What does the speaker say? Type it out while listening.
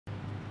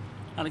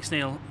Alex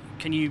Neil,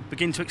 can you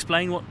begin to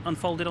explain what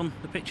unfolded on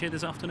the pitch here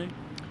this afternoon?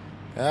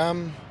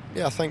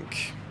 Yeah, I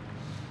think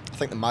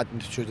the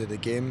magnitude of the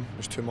game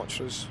was too much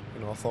for us.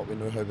 I thought we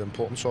knew how the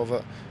importance of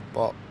it,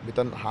 but we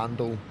didn't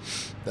handle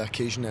the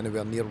occasion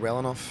anywhere near well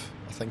enough.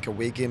 I think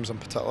away games in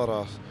particular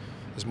are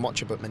as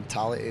much about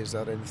mentality as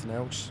they're anything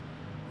else,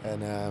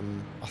 and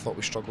I thought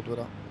we struggled with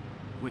that.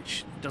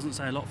 Which doesn't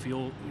say a lot for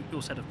your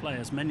set of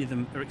players. Many of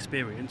them are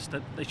experienced.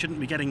 That they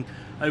shouldn't be getting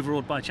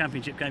overawed by a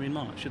championship game in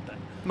March, should they?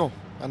 No,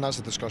 and that's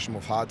a discussion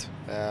we've had.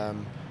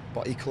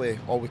 But equally,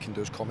 all we can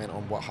do is comment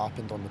on what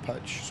happened on the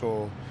pitch.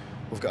 So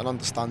we've got an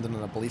understanding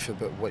and a belief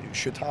about what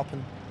should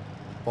happen,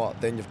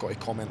 but then you've got to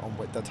comment on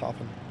what did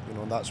happen.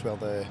 And that's where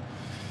the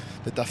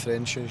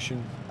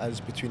differentiation is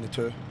between the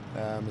two.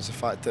 Is the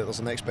fact that there's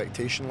an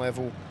expectation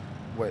level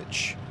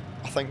which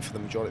I think for the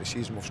majority of the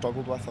season we've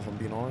struggled with, if I'm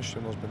being honest.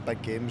 There's been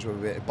big games where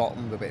we went to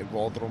Button, we went to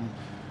Rotherham,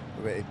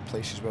 we went to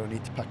places where we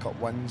need to pick up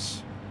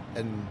wins,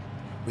 and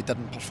we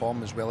didn't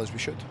perform as well as we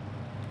should.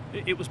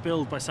 It was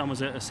billed by some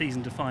as a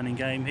season-defining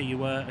game. Here you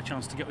were, a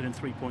chance to get within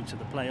 3 points of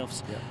the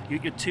playoffs. Yeah.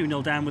 You're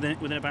 2-0 down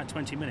within about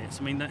 20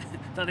 minutes. I mean,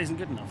 that isn't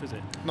good enough, is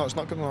it? No, it's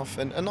not good enough.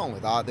 And not only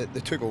that,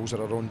 the 2 goals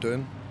are our own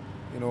doing.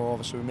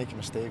 Obviously we make a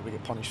mistake, we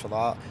get punished for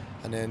that,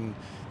 and then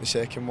the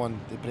second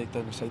one, they break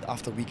down the side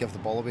after we give the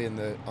ball away on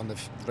the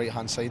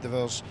right-hand side of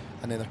ours,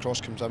 and then the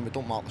cross comes in. We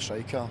don't mark the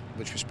striker,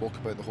 which we spoke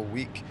about the whole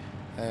week,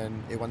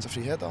 and he wins a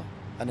free header.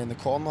 And then the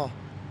corner,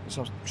 it's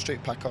a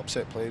straight pick-up,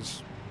 set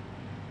plays,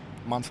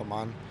 man for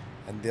man,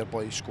 and their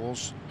boy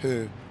scores,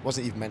 who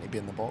wasn't even meant to be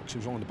in the box. He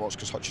was only in the box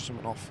because Hutchinson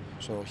went off,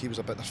 so he was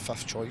about the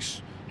 5th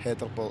choice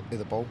header of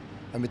the ball,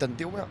 and we didn't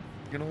deal with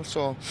it.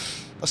 So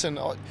listen,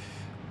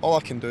 all I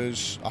can do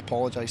is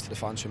apologise to the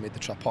fans who made the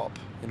trip up.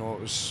 It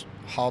was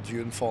hard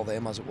viewing for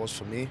them as it was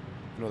for me.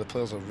 The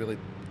players are really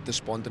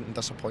despondent and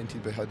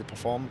disappointed by how they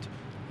performed,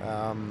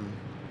 and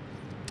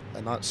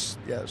that's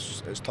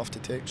it's tough to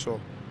take.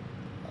 So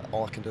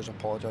all I can do is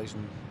apologise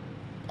and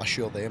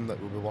assure them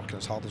that we'll be working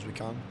as hard as we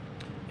can.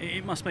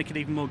 It must make it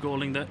even more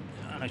galling that,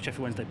 I know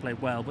Sheffield Wednesday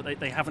played well, but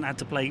they haven't had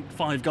to play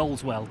 5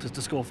 goals well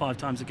to score 5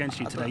 times against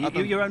you today.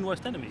 You're your own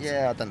worst enemies.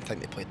 Yeah, I didn't think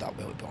they played that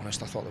well, to be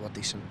honest. I thought they were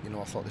decent.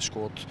 I thought they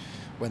scored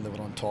when they were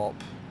on top.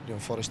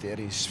 Forrest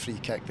Aries' free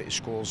kick that he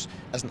scores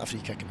isn't a free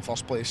kick in the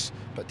first place,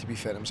 but to be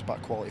fair, it was a bit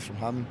of quality from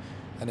him.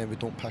 And then we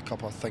don't pick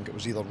up, I think it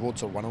was either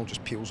Rhodes or Winnell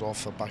just peels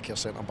off the back of your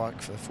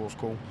centre-back for the 4th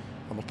goal,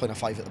 and we're playing a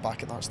 5 at the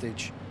back at that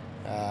stage.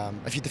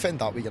 If you defend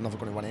that way, you're never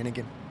going to win any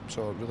game.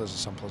 So it really is as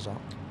simple as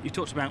that. You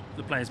talked about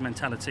the players'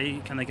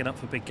 mentality. Can they get up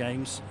for big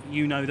games?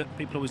 You know that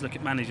people always look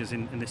at managers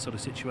in this sort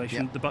of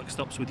situation. Yeah. The buck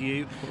stops with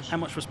you. How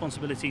much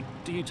responsibility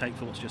do you take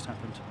for what's just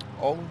happened?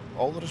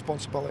 All the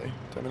responsibility.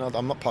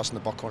 I'm not passing the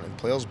buck on to the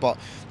players, but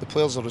the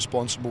players are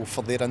responsible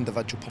for their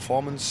individual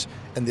performance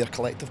and their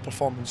collective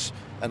performance.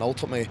 And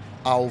ultimately,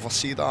 I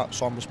oversee that,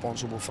 so I'm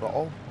responsible for it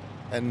all.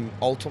 And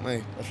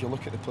ultimately, if you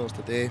look at the players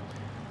today,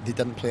 they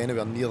didn't play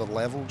anywhere near their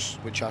levels,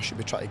 which I should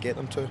be trying to get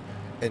them to.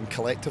 And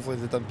collectively,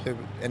 they didn't play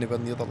anywhere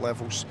near their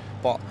levels.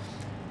 But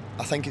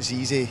I think it's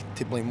easy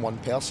to blame one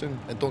person.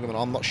 And don't get me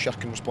wrong, I'm not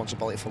shirking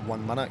responsibility for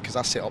 1 minute, because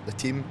I set up the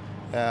team,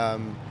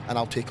 and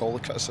I'll take all the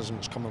criticism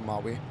that's coming my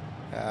way.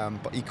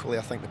 But equally,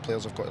 I think the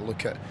players have got to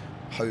look at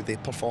how they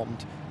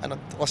performed. And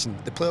listen,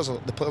 the players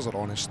are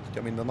honest.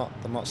 They're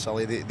not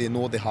silly. They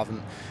know they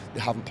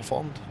haven't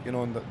performed.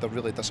 And they're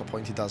really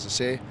disappointed, as I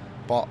say.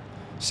 But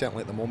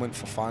certainly at the moment,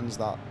 for fans,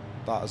 that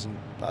isn't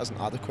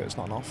adequate. It's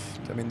not enough.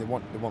 They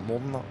want more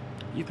than that.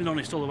 You've been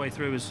honest all the way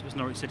through as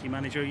Norwich City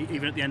manager.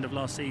 Even at the end of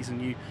last season,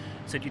 you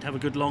said you'd have a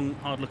good, long,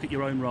 hard look at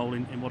your own role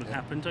in what had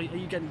happened. Are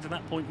you getting to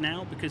that point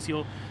now? Because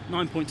you're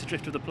 9 points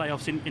adrift of the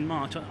playoffs in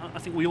March. I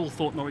think we all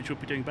thought Norwich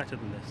would be doing better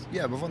than this.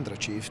 Yeah, we've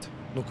underachieved.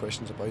 No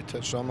questions about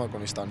it. So I'm not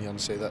going to stand here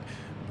and say that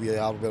we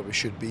are where we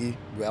should be.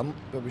 We aren't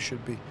where we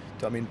should be.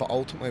 But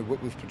ultimately,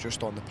 what we've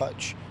produced on the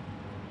pitch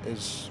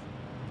is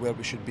where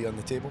we should be on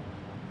the table.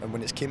 And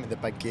when it's came to the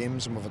big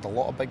games, and we've had a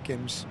lot of big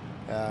games,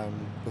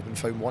 we've been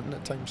found wanting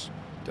at times.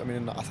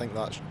 I think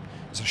that's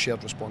a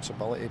shared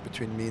responsibility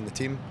between me and the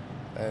team,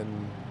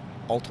 and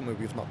ultimately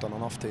we've not done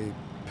enough to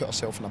put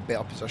ourselves in a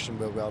better position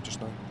where we are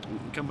just now.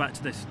 Come back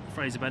to this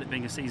phrase about it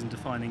being a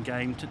season-defining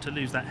game. To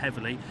lose that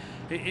heavily,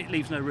 it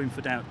leaves no room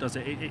for doubt, does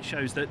it? It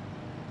shows that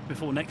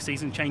before next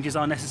season, changes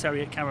are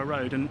necessary at Carrow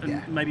Road,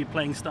 and maybe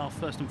playing staff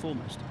first and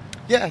foremost.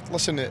 Yeah,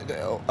 listen, it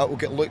will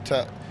get looked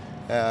at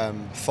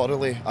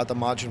thoroughly, I'd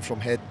imagine, from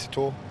head to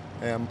toe,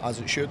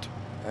 as it should,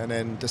 and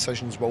then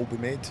decisions will be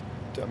made.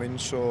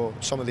 So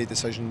some of the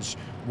decisions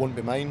won't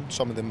be mine,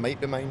 some of them might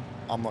be mine.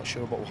 I'm not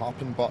sure what will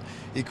happen, but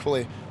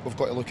equally we've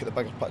got to look at the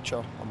bigger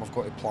picture, and we've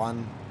got to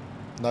plan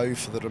now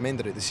for the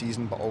remainder of the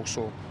season, but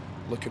also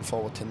looking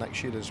forward to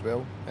next year as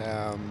well.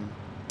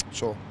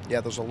 So yeah,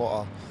 there's a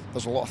lot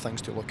of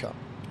things to look at.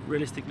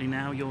 Realistically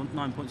now, you're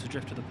 9 points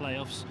adrift of the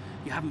playoffs.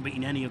 You haven't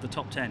beaten any of the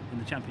top 10 in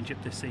the Championship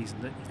this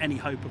season. Any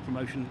hope of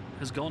promotion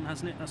has gone,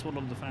 hasn't it? That's what a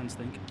lot of the fans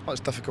think. Oh,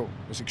 it's difficult.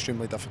 It's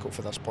extremely difficult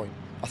for this point.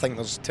 I think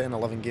there's 10,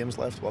 11 games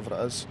left, whatever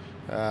it is.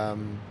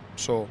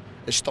 So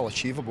it's still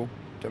achievable.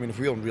 I mean, if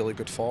we were in really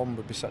good form,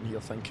 we'd be sitting here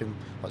thinking,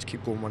 let's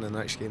keep going, win the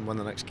next game, win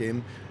the next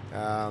game.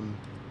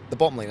 The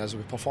bottom line is, if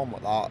we perform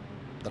like that,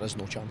 there is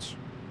no chance.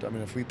 I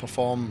mean, if we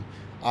perform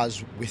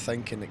as we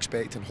think and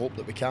expect and hope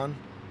that we can,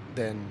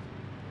 then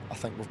I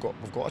think we've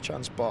got a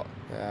chance. But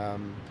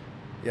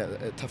yeah,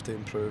 it'd have to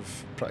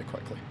improve pretty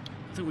quickly.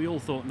 I think we all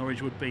thought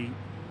Norwich would be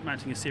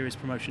mounting a serious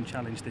promotion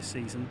challenge this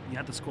season. You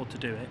had the squad to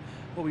do it.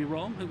 Were we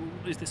wrong?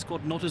 Is this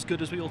squad not as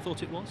good as we all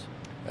thought it was?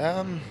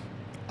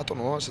 I don't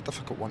know. It's a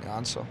difficult one to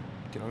answer. Do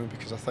you know what I mean?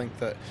 Because I think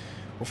that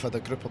we've had a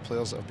group of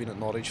players that have been at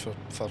Norwich for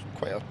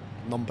quite a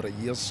number of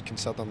years,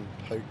 considering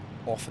how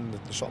often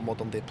the sort of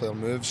modern day player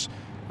moves.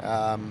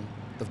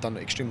 They've done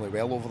it extremely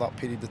well over that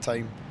period of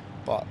time,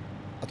 but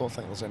I don't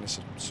think there's any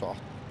sort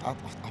of... I'll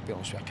be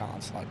honest with you, I can't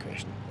answer that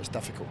question. It's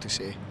difficult to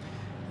say.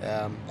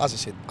 As I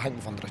said, I think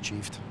we've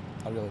underachieved.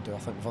 I really do. I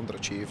think we've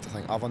underachieved. I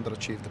think I've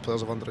underachieved. The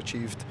players have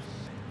underachieved.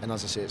 And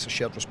as I say, it's a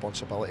shared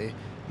responsibility.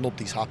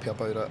 Nobody's happy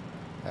about it.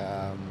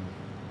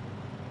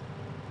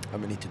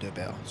 And we need to do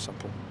better.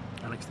 Simple.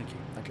 Alex, thank you.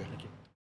 Thank you. Thank you.